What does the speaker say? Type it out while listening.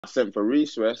I sent for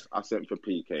Reece West, I sent for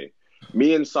PK.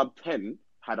 Me and Sub 10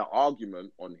 had an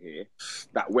argument on here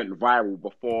that went viral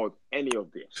before any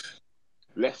of this.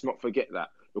 Let's not forget that.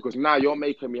 Because now you're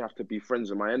making me have to be friends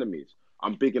with my enemies.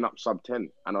 I'm bigging up Sub 10 and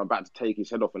I'm about to take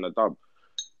his head off in a dub.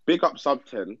 Big up Sub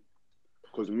 10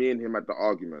 because me and him had the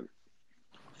argument.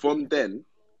 From then,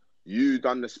 you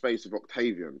done the space of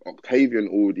Octavian. Octavian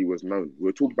already was known.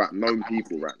 We're talking about known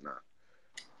people right now.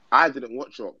 I didn't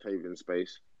watch your Octavian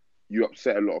space. You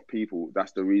upset a lot of people.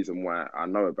 That's the reason why I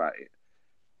know about it.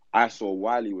 I saw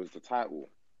Wiley was the title.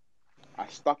 I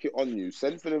stuck it on you.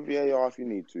 Send for the VAR if you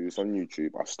need to. It's on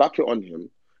YouTube. I stuck it on him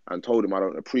and told him I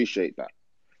don't appreciate that.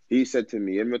 He said to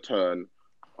me in return,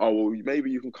 oh, well, maybe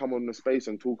you can come on the space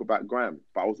and talk about Grime.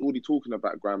 But I was already talking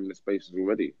about Grime in the spaces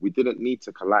already. We didn't need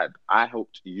to collide. I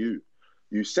helped you.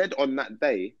 You said on that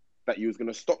day that you was going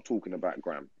to stop talking about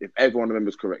Grime. If everyone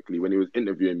remembers correctly, when he was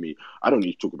interviewing me, I don't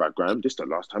need to talk about Grime. This is the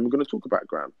last time we're going to talk about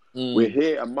Grime. We're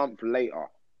here a month later.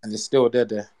 And it's still dead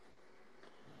there.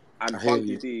 And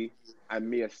Funky D and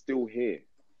me are still here.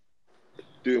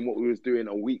 Doing what we was doing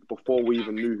a week before we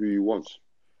even knew who you was.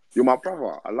 You're my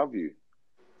brother. I love you.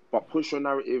 But push your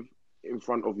narrative in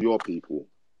front of your people.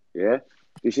 Yeah?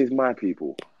 This is my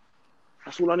people.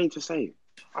 That's all I need to say.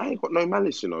 I ain't got no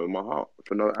malice, in my heart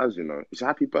for no as, It's a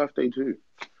happy birthday too.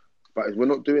 But we're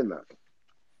not doing that.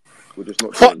 We're just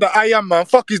not Fuck that I am, man.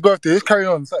 Fuck his birthday. Let's carry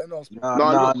on. Something else.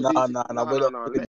 Nah.